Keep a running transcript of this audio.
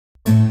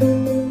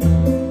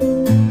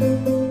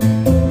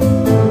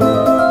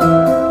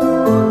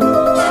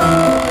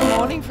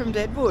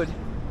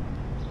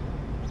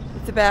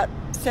about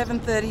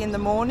 7:30 in the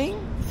morning.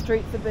 The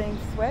streets are being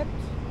swept.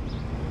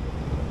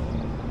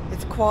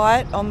 It's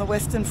quiet on the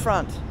Western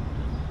Front.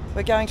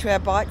 We're going to our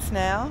bikes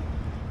now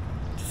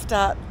to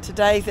start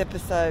today's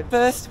episode.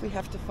 First, we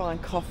have to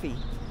find coffee.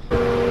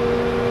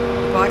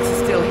 The bikes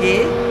are still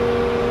here.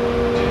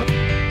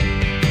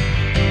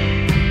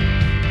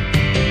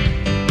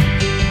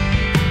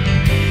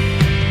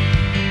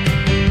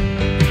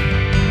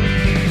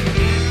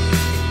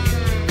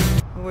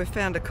 Well, we've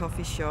found a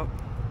coffee shop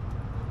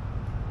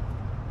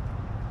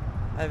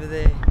over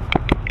there.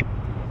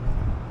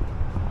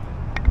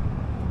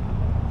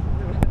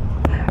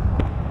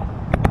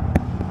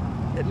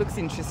 It looks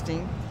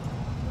interesting,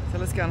 so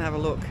let's go and have a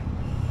look.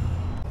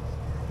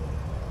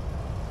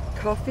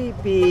 Coffee,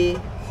 beer,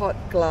 hot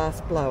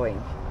glass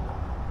blowing.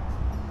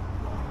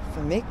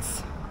 For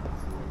mix.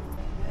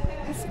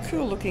 It's a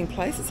cool looking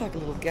place. It's like a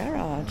little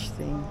garage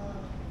thing.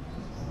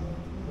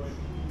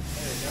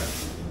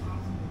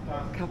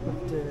 Cup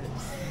of dirt.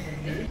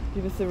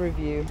 Give us a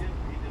review.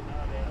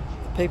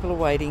 People are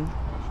waiting.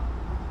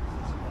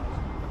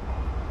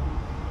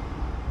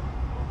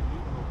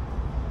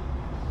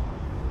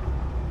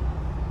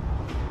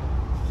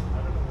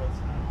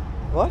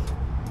 What?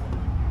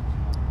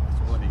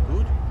 It's already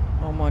good.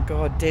 Oh my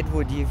God,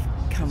 Deadwood, you've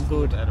come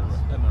good.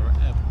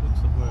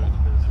 What's the word?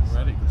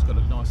 Aromatic. It's got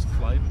a nice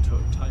flavour to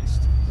it,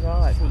 taste.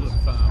 Right. Full of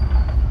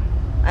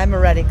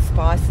Aromatic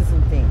spices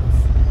and things.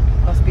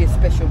 Must be a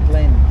special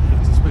blend.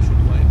 It's a special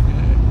blend,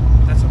 yeah.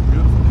 That's a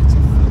beautiful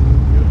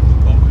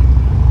coffee.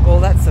 Well,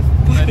 that's a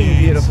fucking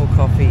beautiful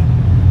coffee.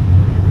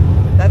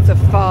 That's a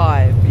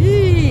 5.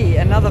 Yee,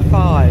 another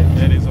 5.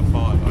 That is a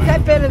 5. Is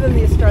that better than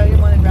the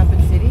Australian one in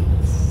Rapid City?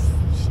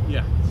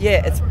 Yeah.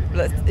 Yeah, is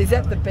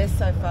that the best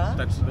so far?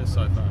 That's the best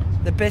so far.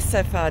 The best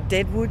so far.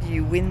 Deadwood,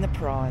 you win the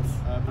prize.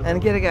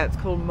 And get a go, it's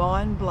called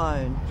Mind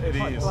Blown. It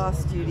Hot is. Glass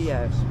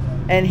Studio.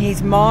 And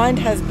his mind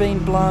has been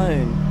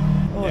blown.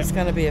 Oh, it's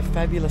going to be a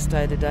fabulous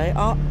day today.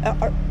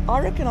 I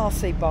reckon I'll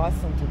see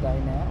bison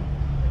today now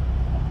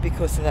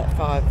because of that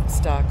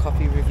 5-star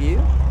coffee review.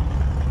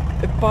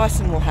 But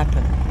bison will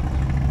happen.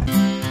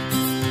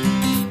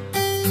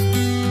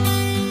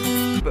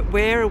 But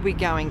where are we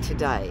going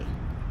today?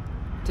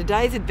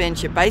 Today's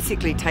adventure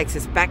basically takes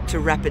us back to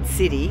Rapid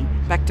City,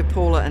 back to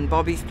Paula and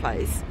Bobby's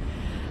place.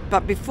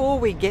 But before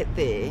we get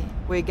there,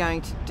 we're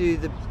going to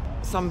do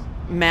some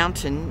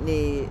mountain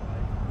near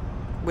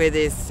where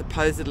there's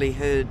supposedly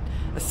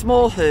a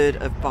small herd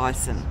of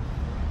bison.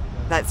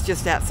 That's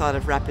just outside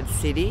of Rapid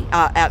City,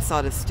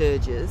 outside of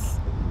Sturgis.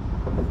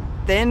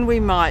 Then we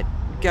might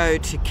go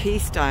to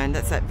Keystone,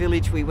 that's that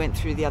village we went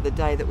through the other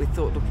day that we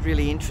thought looked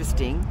really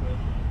interesting.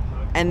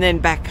 And then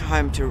back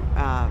home to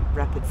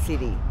Rapid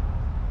City.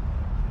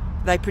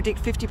 They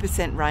predict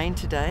 50% rain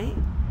today,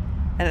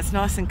 and it's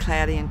nice and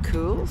cloudy and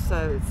cool,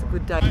 so it's a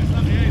good day. So,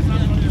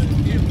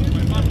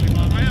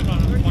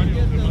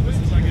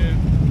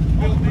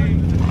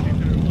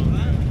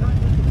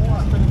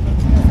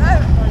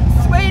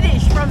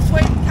 Swedish from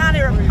Sweden, can't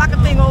hear a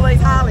fucking thing, all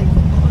these Harleys.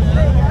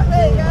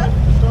 There you go.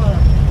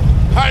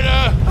 Hi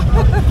there!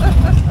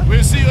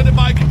 We'll see you at the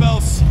Biker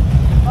Bells.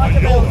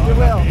 Biker Bells, you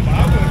will.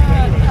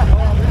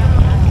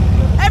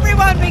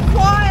 Everyone be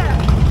quiet!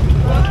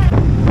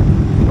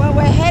 Well,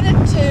 we're headed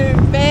to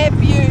Bear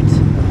Butte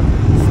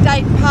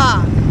State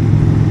Park,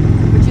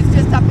 which is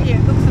just up here.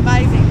 It looks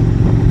amazing.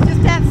 It's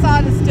just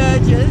outside of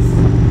Sturgis,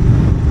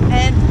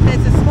 and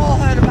there's a small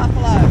herd of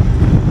buffalo.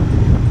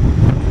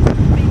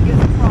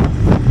 Fingers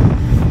crossed.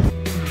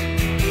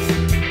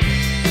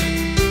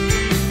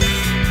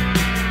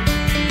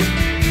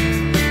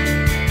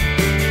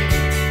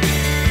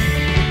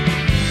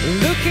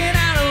 Looking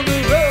out on the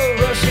road,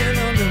 rushing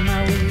under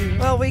my wheels.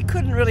 Well, we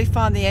couldn't really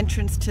find the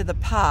entrance to the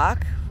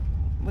park.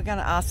 We're going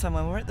to ask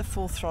someone. We're at the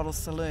Full Throttle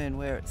Saloon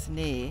where it's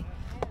near.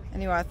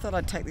 Anyway, I thought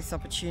I'd take this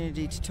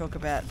opportunity to talk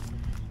about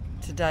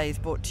today is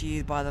brought to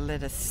you by the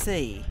letter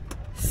C.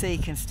 C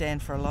can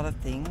stand for a lot of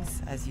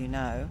things, as you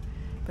know,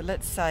 but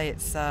let's say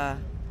it's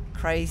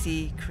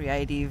crazy,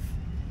 creative,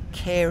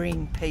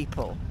 caring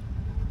people.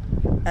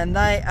 And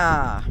they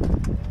are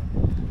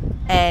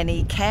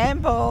Annie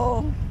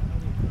Campbell,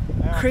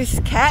 Chris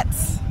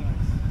Katz,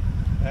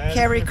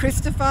 Kerry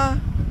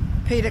Christopher,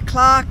 Peter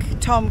Clark,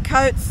 Tom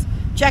Coates,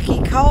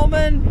 Jackie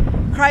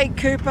Coleman, Craig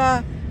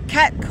Cooper,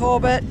 Kat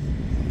Corbett,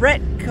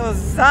 Brett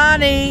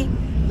Kozani,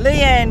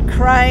 Leanne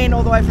Crane,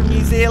 all the way from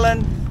New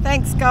Zealand.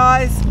 Thanks,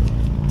 guys.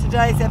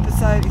 Today's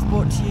episode is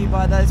brought to you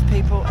by those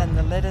people and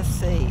the letter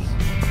C.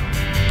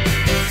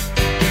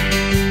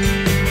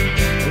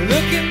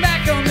 Looking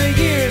back on the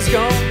years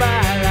gone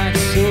by like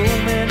so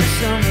many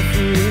summer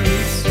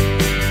fields.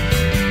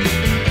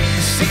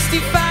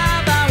 65,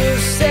 I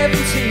was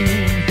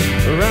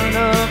 17, run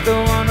up the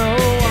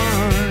 101.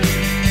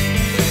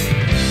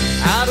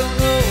 I don't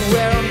know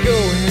where I'm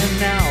going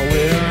now,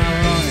 where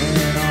I'm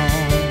running on.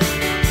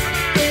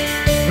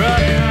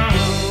 Running on,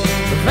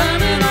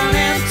 running on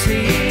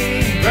empty.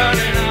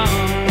 Running on,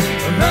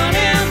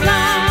 running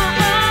blind.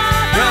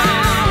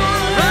 Running on,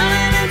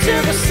 running into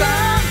the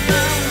sun,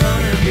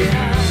 running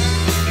behind.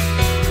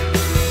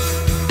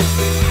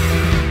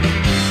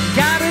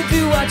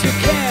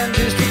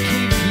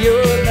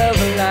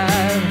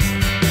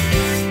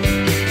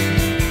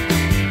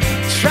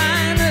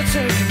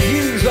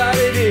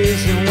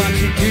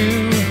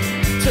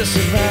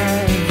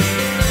 survive.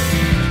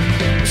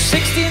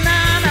 69,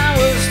 I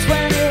was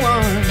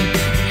 21,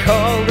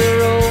 called the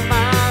road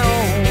my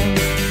own.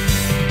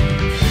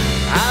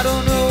 I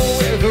don't know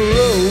where the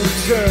road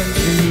turns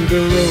to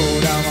the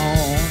road I'm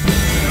on.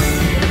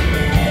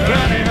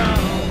 Running on.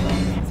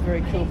 It's a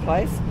very cool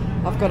place.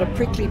 I've got a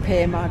prickly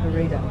pear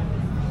margarita,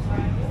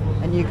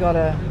 and you got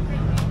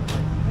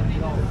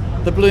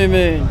the Blue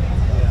Moon.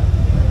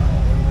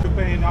 We've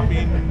been up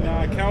in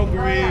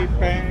Calgary,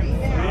 Banff,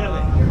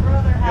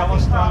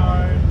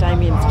 Yellowstone.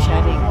 Damien's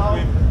chatting.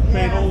 We've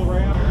been all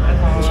around.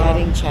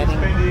 Chatting. Just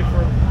been here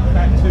for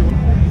about 2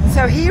 weeks.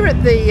 So here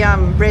at the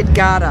Red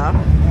Garter,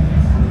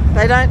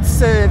 they don't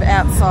serve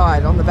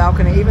outside on the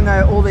balcony, even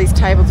though all these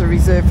tables are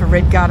reserved for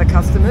Red Garter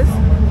customers.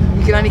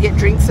 You can only get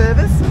drink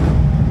service.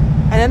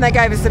 And then they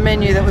gave us a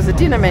menu that was a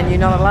dinner menu,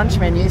 not a lunch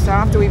menu. So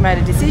after we made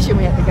a decision,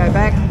 we had to go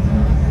back.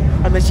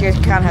 Unless you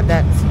can't have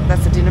that,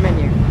 that's a dinner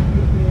menu.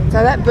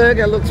 So that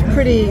burger looks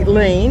pretty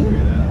lean.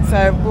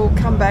 So we'll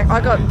come back.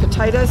 I got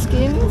potato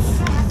skins.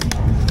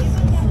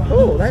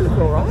 Oh, they look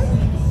all right.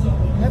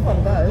 Have one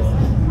of those.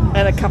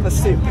 And a cup of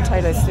soup,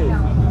 potato soup.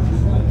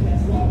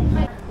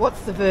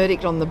 What's the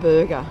verdict on the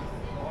burger?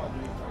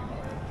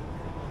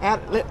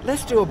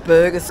 Let's do a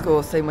burger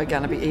score, seeing we're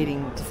going to be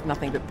eating just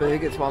nothing but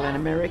burgers while in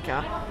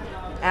America.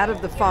 Out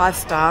of the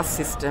 5-star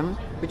system,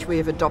 which we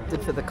have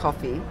adopted for the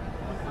coffee,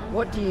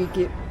 what do you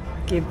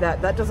give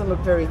that? That doesn't look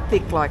very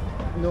thick like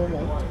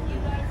normal.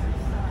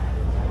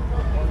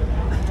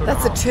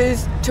 That's a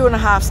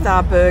 2.5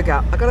 star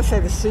burger. I've got to say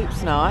the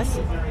soup's nice.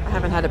 I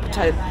haven't had a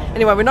potato.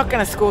 Anyway, we're not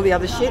going to score the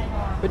other shit.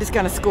 We're just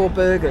going to score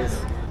burgers.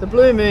 The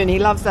Blue Moon, he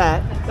loves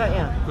that, don't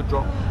you? Good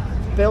drop.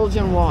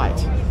 Belgian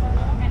white.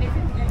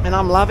 And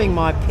I'm loving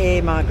my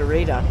pear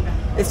margarita.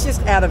 It's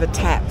just out of a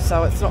tap,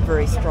 so it's not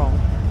very strong.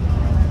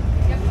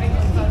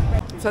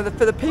 So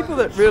for the people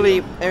that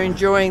really are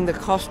enjoying the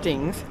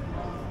costings,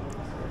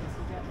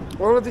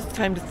 all of this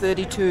came to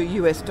 $32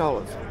 US.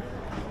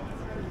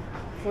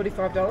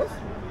 $45?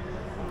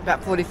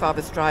 About 45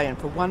 Australian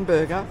for one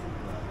burger,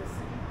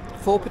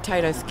 4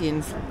 potato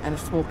skins and a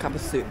small cup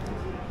of soup.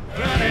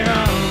 Running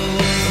on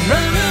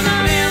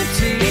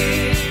empty,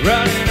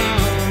 running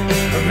on,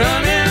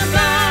 running by,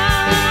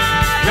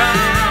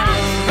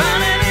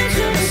 running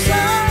into the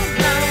sun,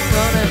 now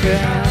running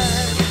behind.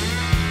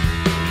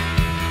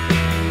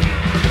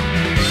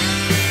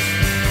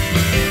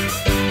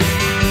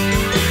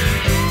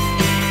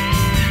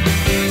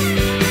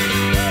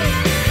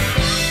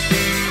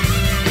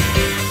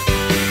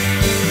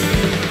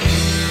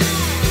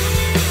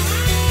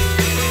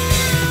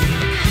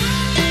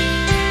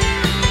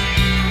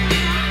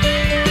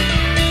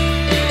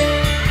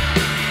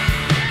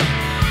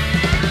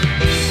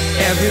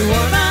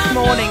 Good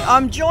morning.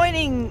 I'm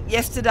joining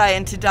yesterday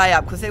and today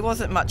up because there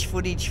wasn't much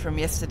footage from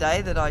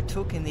yesterday that I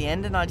took in the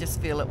end, and I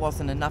just feel it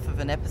wasn't enough of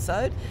an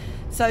episode.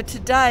 So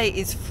today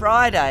is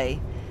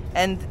Friday,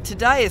 and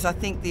today is, I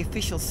think, the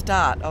official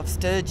start of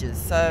Sturgis.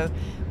 So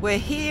we're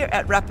here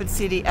at Rapid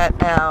City at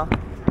our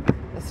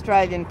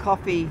Australian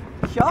coffee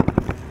shop.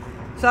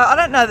 So I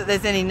don't know that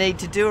there's any need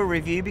to do a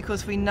review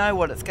because we know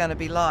what it's going to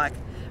be like.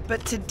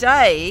 But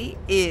today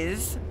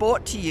is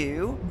brought to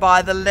you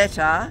by the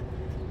letter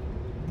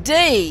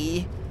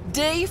D.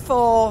 D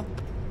for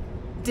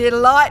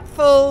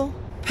delightful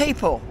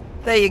people.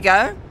 There you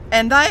go.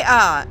 And they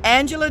are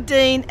Angela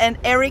Dean and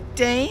Eric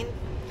Dean,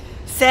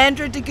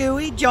 Sandra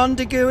DeGuy, John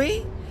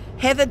DeGuy,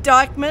 Heather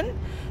Dykeman,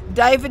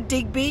 David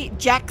Digby,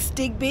 Jax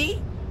Digby,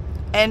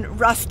 and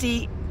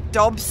Rusty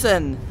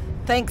Dobson.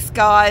 Thanks,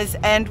 guys.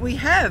 And we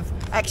have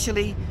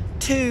actually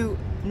 2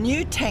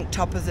 new tank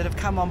toppers that have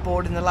come on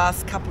board in the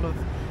last couple of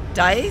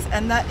days,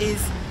 and that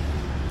is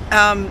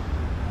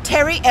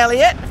Terry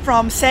Elliott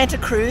from Santa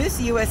Cruz,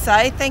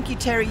 USA. Thank you,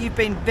 Terry. You've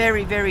been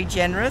very, very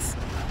generous.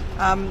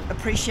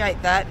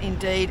 Appreciate that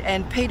indeed.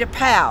 And Peter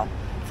Powell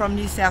from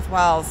New South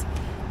Wales.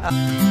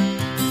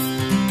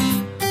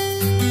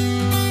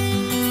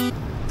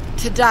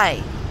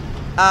 Today,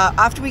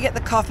 after we get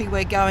the coffee,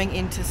 we're going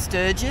into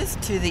Sturgis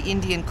to the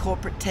Indian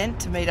corporate tent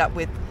to meet up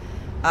with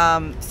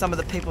some of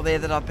the people there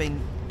that I've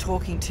been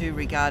talking to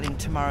regarding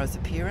tomorrow's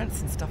appearance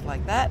and stuff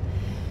like that,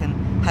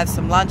 and have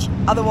some lunch.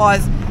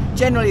 Otherwise,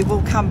 generally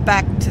we'll come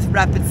back to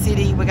Rapid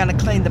City. We're going to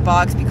clean the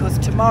bikes because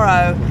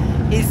tomorrow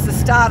is the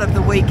start of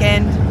the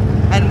weekend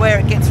and where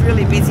it gets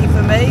really busy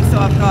for me. So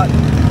I've got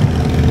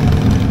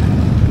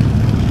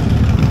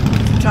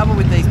some trouble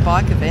with these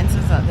bike events,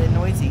 isn't it? They're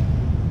noisy.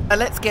 So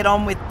let's get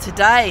on with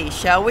today,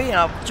 shall we? And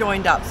I've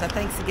joined up, so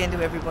thanks again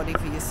to everybody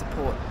for your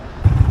support.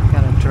 I'm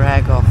going to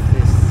drag off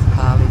this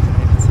Harley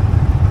Davidson.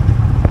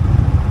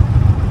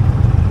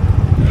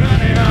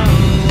 Running on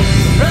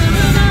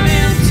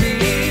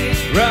empty,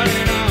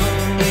 running on,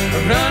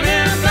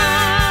 running by,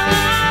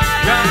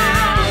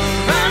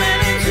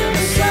 running into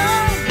the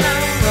sun,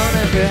 now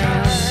running behind.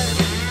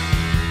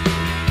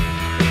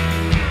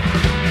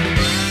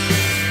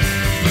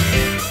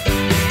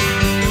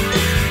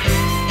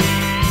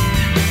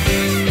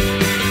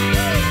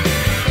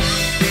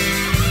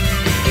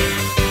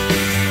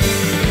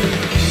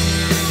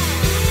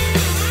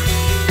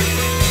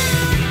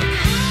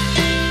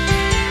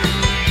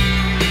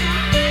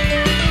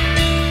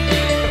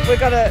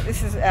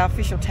 our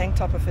official tank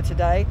topper for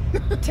today.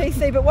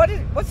 TC, but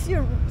what's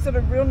your sort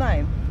of real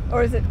name?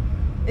 Or is it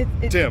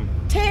Tim.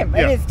 Tim,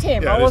 Yeah. it is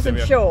Tim. Yeah, I it is wasn't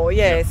Tim, yeah. sure.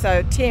 Yeah,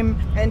 so Tim,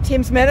 and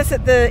Tim's met us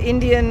at the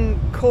Indian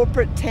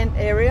corporate tent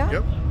area.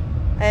 Yep.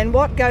 And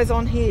what goes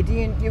on here?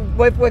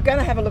 We're going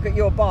to have a look at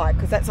your bike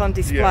because that's on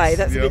display. Yes,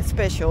 That's yep. a bit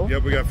special.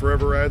 Yep, we got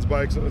Forever Rad's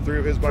bikes, 3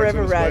 of his bikes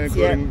Forever on display, Rad's,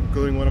 yep.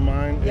 including one of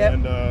mine. Yep.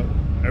 And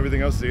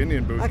everything else is the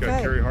Indian booth. Okay.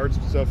 Got Carry Hart's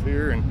stuff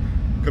here, and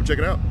come check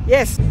it out.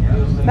 Yes.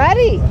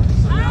 Maddie.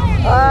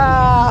 Hi.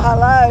 Ah,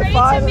 hello. Great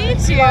Finally. to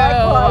meet you.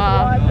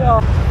 Likewise.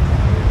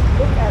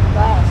 Look at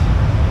that.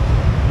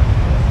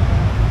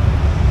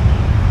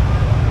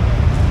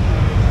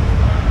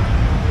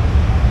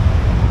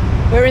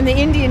 We're in the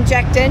Indian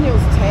Jack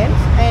Daniels tent,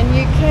 and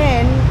you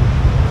can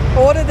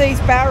order these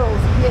barrels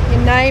and get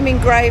your name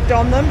engraved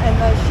on them,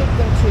 and they ship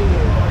them to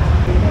you.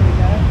 There we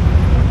go.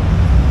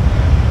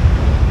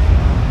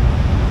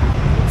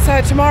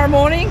 So tomorrow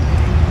morning,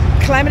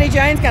 Calamity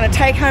Jane's going to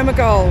take home a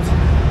gold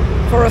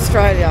for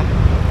Australia.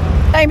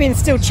 Damien's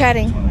still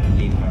chatting.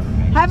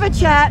 Have a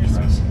chat.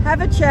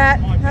 Have a chat.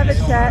 Have a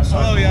chat.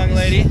 Hello, young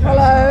lady. Hello.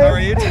 How are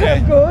you today?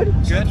 I'm good.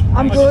 Good?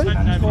 I'm good.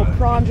 All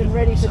primed and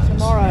ready for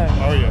tomorrow.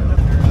 How are you?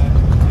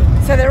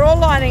 So they're all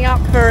lining up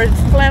for a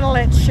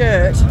flannelette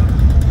shirt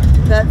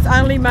that's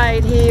only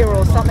made here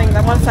or something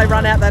that once they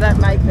run out they don't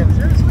make them.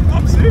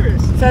 I'm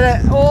serious. So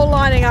they're all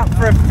lining up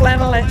for a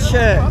flannelette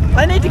shirt.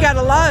 They need to go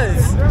to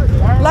Lowe's.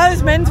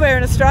 Lowe's Menswear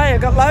in Australia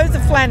got loads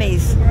of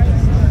flannies.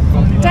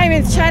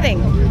 Damien's chatting.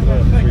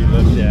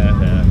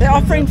 They're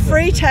offering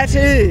free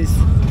tattoos.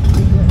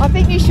 I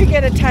think you should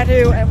get a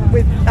tattoo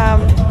with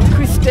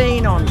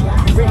Christine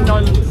written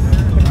on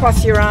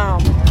across your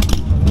arm.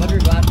 Love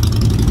your butt.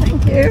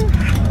 Thank you.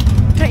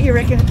 Don't you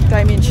reckon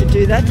Damien should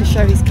do that to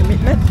show his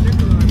commitment?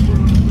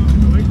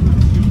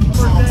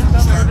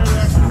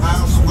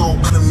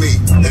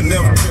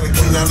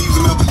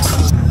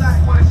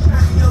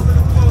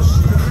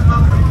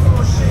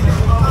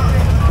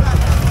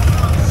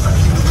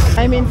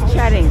 Damien's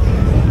chatting.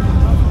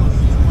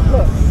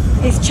 Look,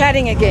 he's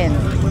chatting again.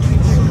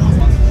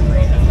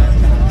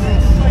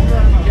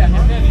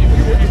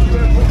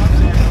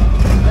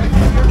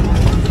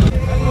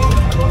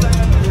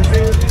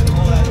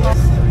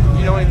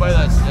 You know anybody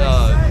that's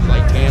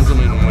like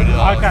Tanzanian would?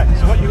 Okay,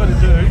 so what you've got to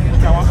do is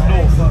go up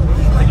north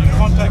and you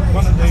contact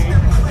one of the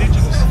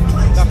indigenous.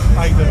 That's what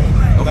they do.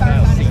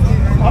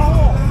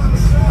 Oh,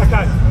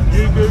 okay.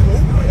 You Google.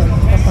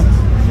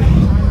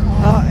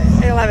 Oh,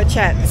 he'll have a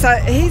chat. So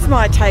here's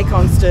my take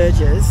on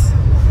Sturgis.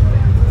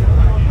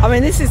 I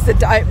mean, this is the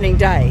opening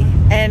day,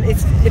 and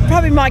it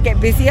probably might get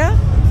busier,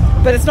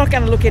 but it's not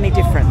going to look any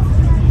different.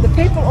 The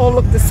people all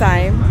look the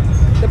same.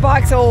 The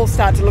bikes all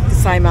start to look the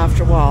same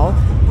after a while.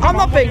 I'm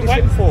not being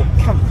waiting for.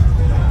 Come,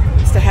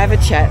 just to have a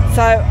chat.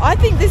 So I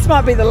think this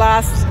might be the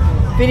last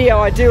video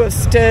I do of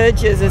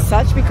Sturgis as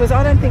such, because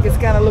I don't think it's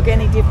going to look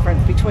any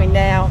different between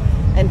now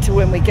and to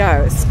when we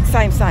go. It's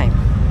same.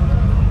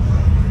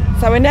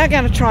 So we're now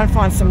going to try and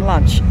find some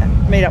lunch.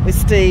 Meet up with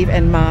Steve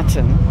and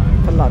Martin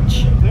for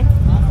lunch.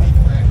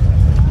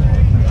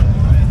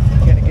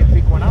 Gonna get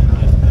pick one up.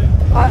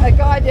 A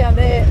guy down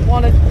there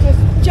wanted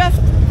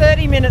just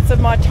 30 minutes of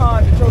my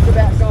time to talk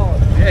about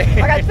God.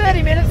 I got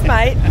 30 minutes,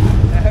 mate.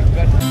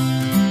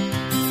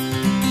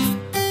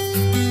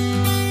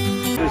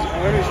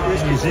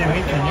 Can you zoom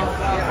in, can you?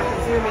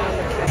 Zoom in.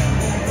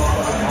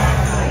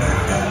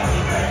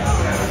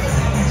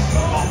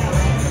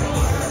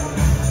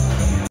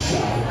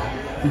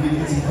 We can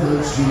get some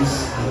purge juice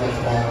and that's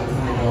all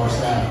from the bar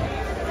staff.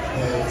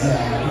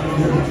 And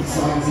we can put the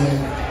signs in.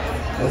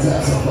 Let's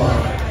have some fun.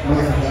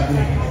 More than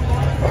happy.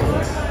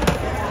 Perfect.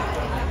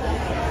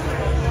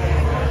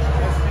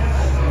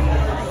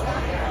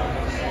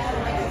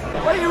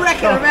 What do you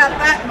reckon about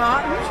that,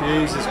 Martin?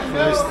 Jesus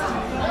Christ.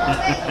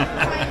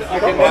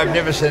 I've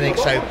never seen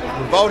anything so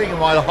revolting in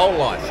my whole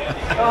life.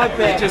 I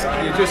bet. You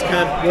just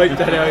can't wipe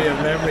that out of your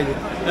memory.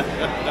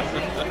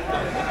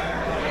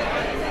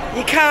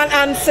 You can't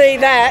unsee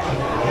that.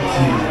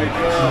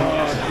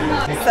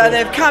 So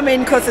they've come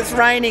in because it's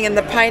raining and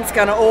the paint's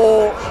going to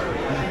all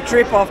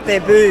drip off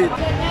their boob.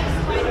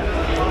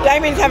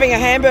 Damien's having a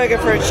hamburger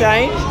for a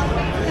change.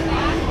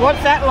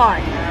 What's that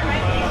like?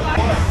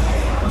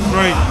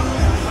 3.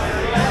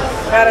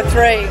 Out of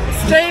 3.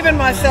 Steve and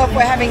myself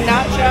were having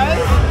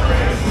nachos.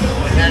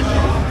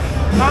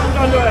 Martin's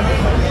on to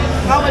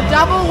a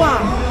double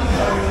one.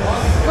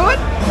 Good?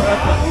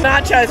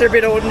 Nachos are a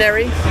bit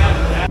ordinary.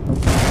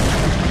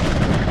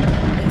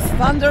 It's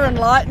thunder and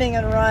lightning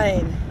and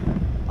rain.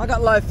 I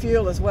got low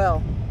fuel as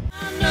well.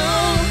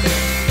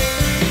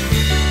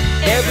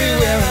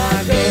 Everywhere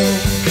I go,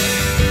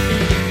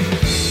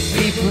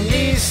 people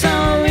need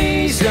some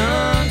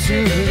reason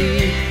to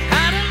believe.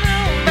 I don't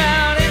know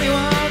about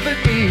anyone but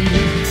me.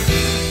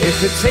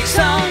 If it takes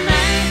all night.